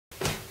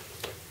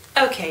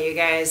Okay, you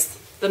guys,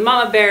 the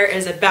mama bear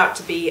is about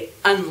to be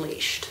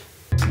unleashed.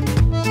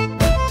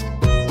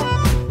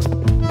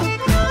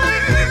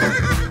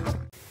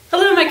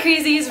 Hello my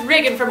crazies,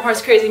 Reagan from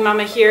Horse Crazy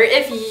Mama here.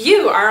 If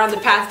you are on the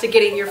path to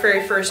getting your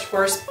very first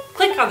horse,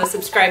 click on the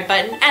subscribe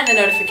button and the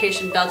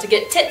notification bell to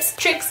get tips,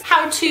 tricks,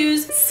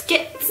 how-tos,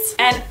 skits,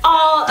 and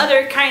all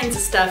other kinds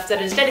of stuff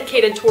that is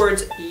dedicated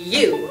towards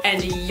you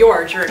and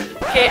your journey.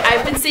 Okay,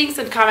 I've been seeing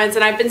some comments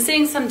and I've been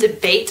seeing some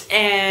debate,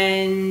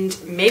 and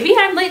maybe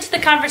I'm late to the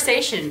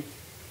conversation.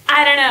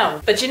 I don't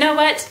know. But you know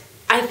what?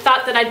 I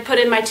thought that I'd put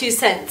in my 2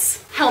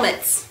 cents.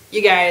 Helmets,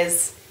 you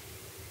guys.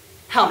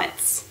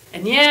 Helmets.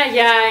 And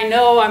yeah, I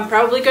know I'm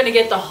probably gonna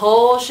get the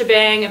whole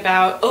shebang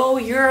about, oh,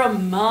 you're a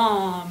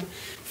mom.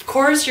 Of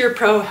course you're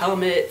pro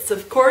helmets.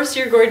 Of course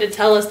you're going to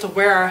tell us to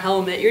wear our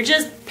helmet. You're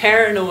just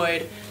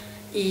paranoid.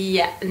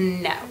 Yeah,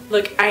 no.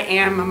 Look, I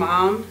am a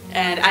mom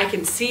and I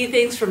can see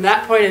things from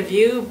that point of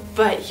view,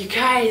 but you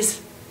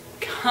guys,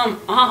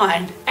 come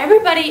on.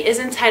 Everybody is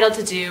entitled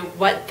to do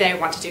what they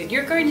want to do.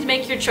 You're going to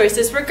make your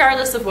choices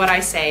regardless of what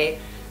I say,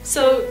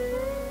 so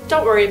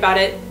don't worry about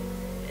it.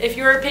 If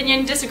your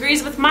opinion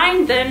disagrees with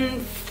mine, then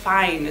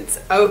fine, it's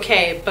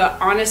okay. But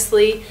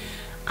honestly,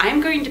 I'm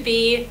going to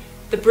be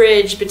the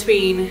bridge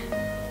between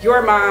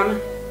your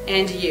mom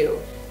and you.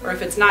 Or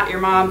if it's not your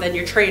mom, then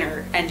your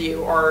trainer and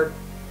you, or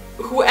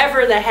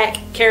whoever the heck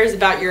cares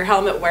about your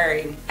helmet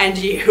wearing and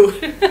you.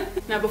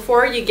 Now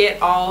before you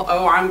get all,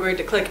 oh, I'm going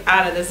to click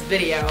out of this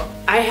video,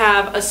 I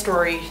have a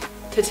story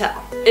to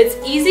tell. It's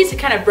easy to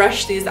kind of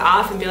brush these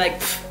off and be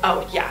like,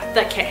 oh yeah,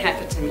 that can't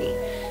happen to me.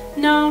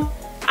 No,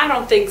 I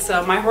don't think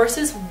so. My horse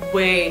is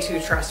way too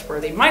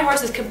trustworthy. My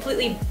horse is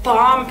completely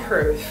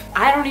bomb-proof.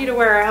 I don't need to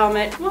wear a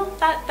helmet. Well,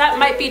 that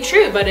might be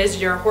true, but is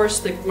your horse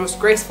the most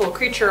graceful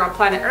creature on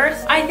planet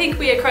Earth? I think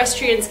we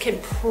equestrians can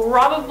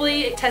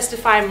probably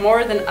testify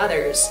more than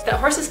others that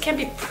horses can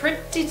be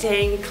pretty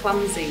dang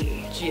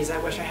clumsy. Jeez, I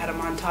wish I had a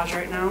montage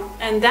right now.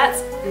 And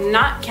that's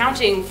not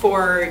counting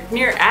for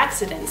mere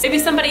accidents. Maybe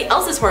somebody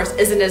else's horse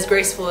isn't as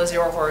graceful as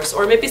your horse,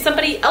 or maybe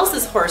somebody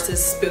else's horse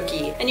is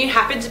spooky, and you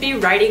happen to be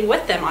riding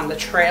with them on the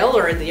trail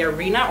or in the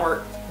arena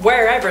or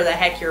wherever the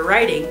heck you're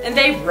riding, and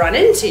they run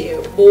into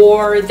you,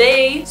 or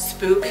they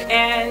spook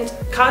and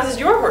causes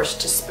your horse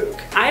to spook.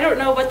 I don't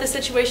know what the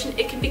situation,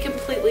 it can be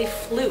completely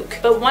fluke,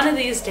 but one of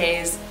these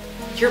days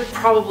you're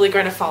probably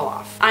going to fall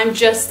off. I'm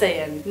just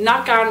saying,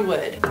 knock on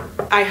wood.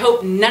 I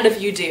hope none of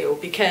you do,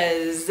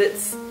 because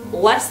it's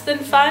less than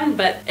fun,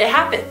 but it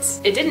happens.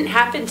 It didn't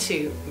happen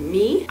to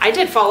me. I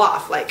did fall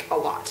off, like, a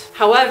lot.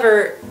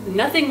 However,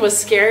 nothing was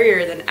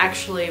scarier than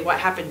actually what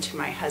happened to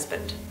my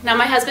husband. Now,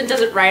 my husband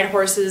doesn't ride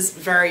horses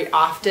very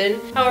often.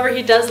 However,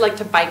 he does like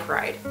to bike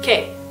ride.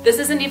 Okay, this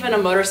isn't even a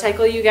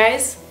motorcycle, you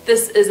guys.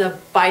 This is a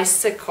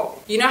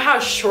bicycle. You know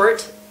how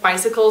short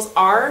bicycles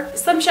are?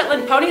 Some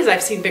Shetland ponies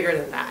I've seen bigger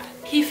than that.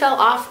 He fell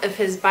off of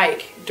his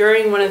bike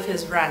during one of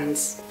his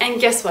runs. And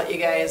guess what, you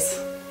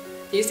guys?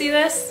 You see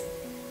this?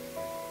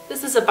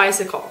 This is a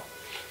bicycle.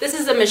 This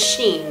is a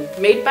machine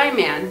made by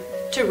man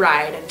to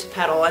ride and to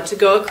pedal and to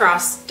go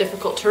across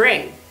difficult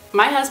terrain.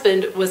 My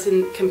husband was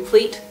in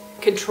complete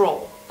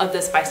control of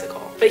this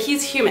bicycle, but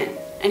he's human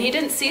and he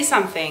didn't see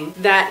something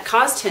that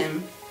caused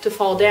him to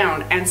fall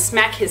down and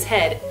smack his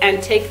head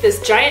and take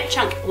this giant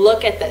chunk.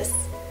 Look at this.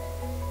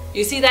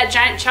 You see that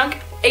giant chunk?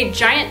 A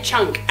giant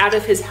chunk out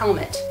of his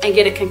helmet and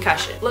get a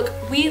concussion. Look,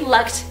 we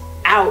lucked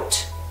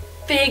out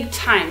big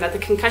time that the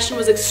concussion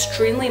was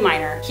extremely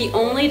minor. He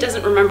only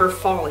doesn't remember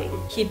falling.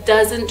 He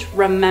doesn't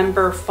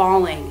remember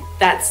falling.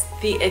 That's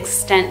the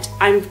extent.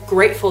 I'm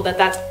grateful that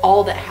that's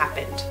all that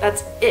happened.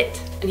 That's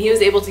it. And he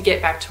was able to get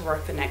back to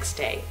work the next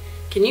day.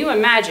 Can you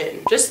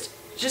imagine?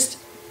 Just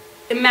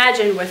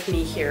imagine with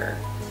me here.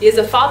 He is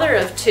a father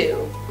of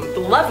 2, the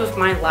love of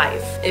my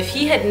life. If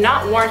he had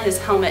not worn his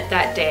helmet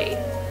that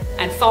day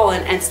and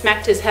fallen and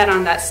smacked his head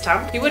on that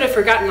stump, he would have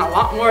forgotten a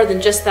lot more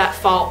than just that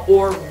fall,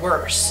 or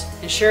worse.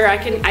 And sure, I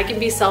can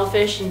be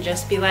selfish and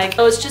just be like,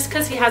 oh, it's just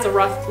because he has a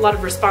lot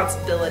of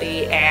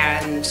responsibility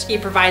and he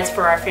provides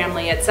for our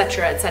family,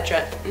 etc.,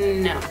 etc.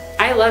 No.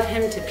 I love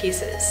him to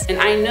pieces. And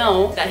I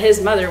know that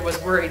his mother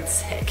was worried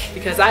sick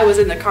because I was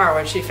in the car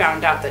when she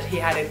found out that he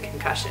had a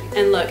concussion.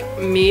 And look,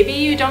 maybe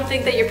you don't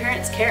think that your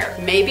parents care.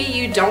 Maybe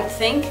you don't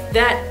think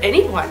that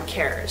anyone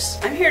cares.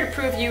 I'm here to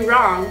prove you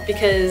wrong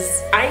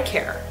because I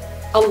care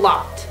a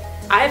lot.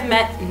 I've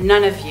met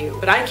none of you,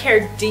 but I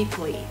care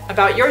deeply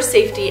about your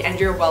safety and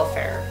your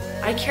welfare.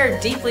 I care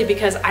deeply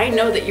because I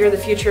know that you're the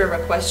future of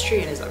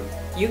equestrianism.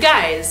 You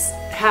guys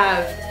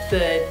have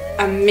the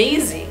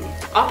amazing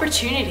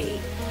opportunity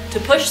to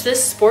push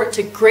this sport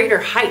to greater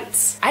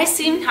heights. I've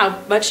seen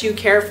how much you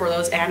care for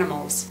those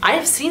animals. I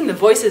have seen the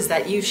voices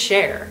that you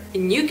share,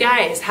 and you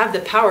guys have the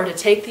power to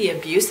take the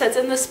abuse that's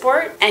in the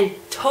sport and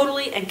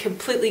totally and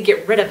completely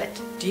get rid of it.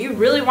 Do you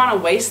really want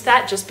to waste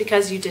that just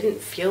because you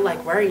didn't feel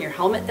like wearing your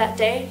helmet that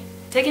day?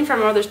 Taken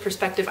from a mother's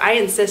perspective, I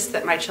insist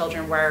that my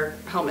children wear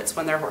helmets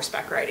when they're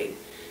horseback riding.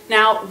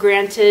 Now,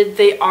 granted,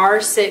 they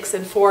are 6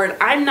 and 4, and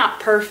I'm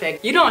not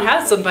perfect. You don't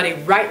have somebody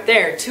right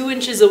there 2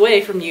 inches away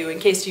from you in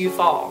case you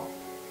fall.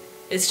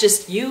 It's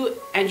just you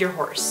and your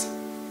horse.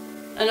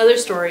 Another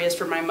story is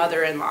from my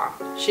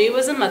mother-in-law. She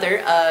was a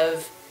mother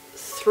of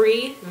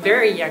 3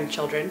 very young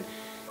children,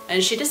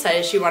 and she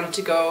decided she wanted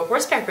to go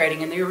horseback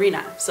riding in the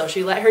arena. So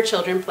she let her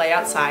children play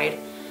outside.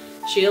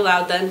 She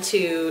allowed them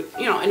to,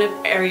 in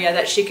an area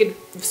that she could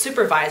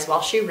supervise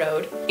while she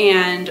rode,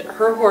 and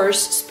her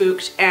horse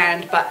spooked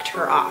and bucked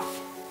her off.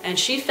 And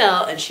she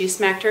fell and she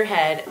smacked her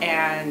head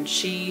and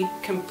she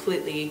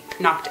completely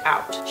knocked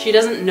out. She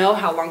doesn't know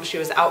how long she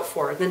was out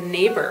for. The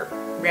neighbor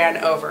ran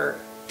over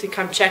to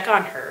come check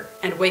on her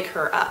and wake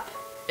her up.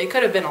 It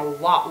could have been a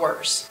lot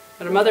worse.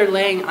 But a mother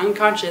laying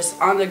unconscious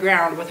on the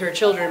ground with her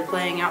children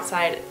playing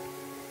outside,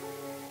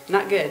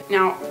 not good.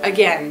 Now,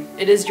 again,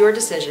 it is your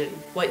decision.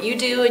 What you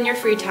do in your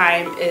free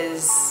time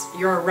is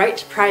your right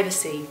to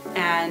privacy,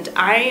 and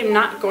I am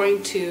not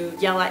going to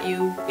yell at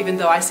you, even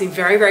though I seem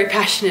very, very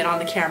passionate on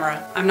the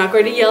camera. I'm not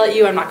going to yell at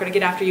you, I'm not going to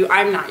get after you,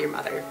 I'm not your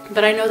mother.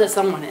 But I know that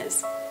someone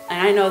is. And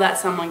I know that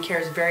someone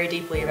cares very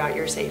deeply about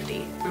your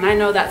safety. And I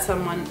know that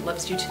someone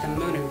loves you to the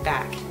moon and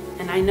back.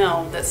 And I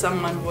know that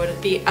someone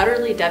would be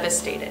utterly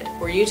devastated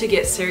were you to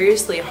get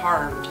seriously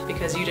harmed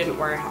because you didn't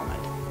wear a helmet.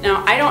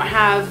 Now, I don't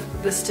have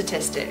the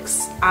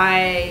statistics.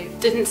 I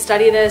didn't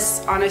study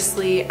this,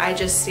 honestly. I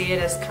just see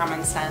it as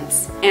common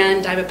sense.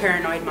 And I'm a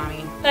paranoid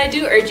mommy. But I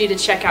do urge you to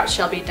check out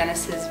Shelby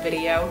Dennis's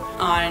video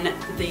on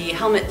the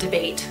helmet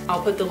debate.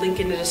 I'll put the link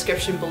in the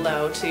description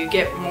below to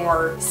get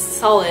more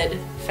solid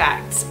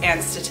facts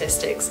and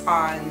statistics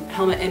on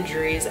helmet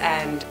injuries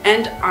and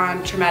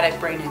on traumatic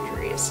brain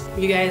injuries.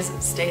 You guys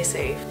stay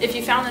safe. If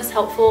you found this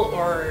helpful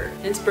or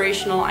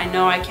inspirational, I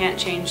know I can't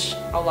change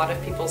a lot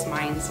of people's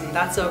minds, and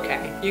that's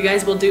okay. You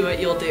guys will do what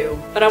you'll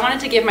do. But I wanted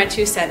to give my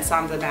 2 cents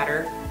on the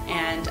matter,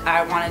 and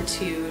I wanted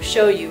to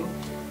show you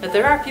that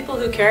there are people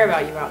who care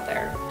about you out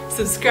there.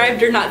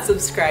 Subscribed or not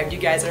subscribed, you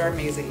guys are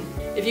amazing.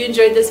 If you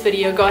enjoyed this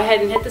video, go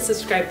ahead and hit the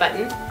subscribe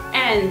button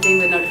and ding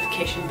the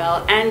notification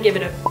bell and give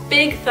it a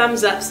big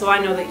thumbs up so I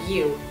know that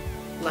you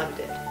loved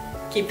it.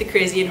 Keep the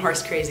crazy and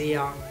horse crazy,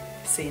 y'all.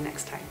 See you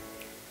next time.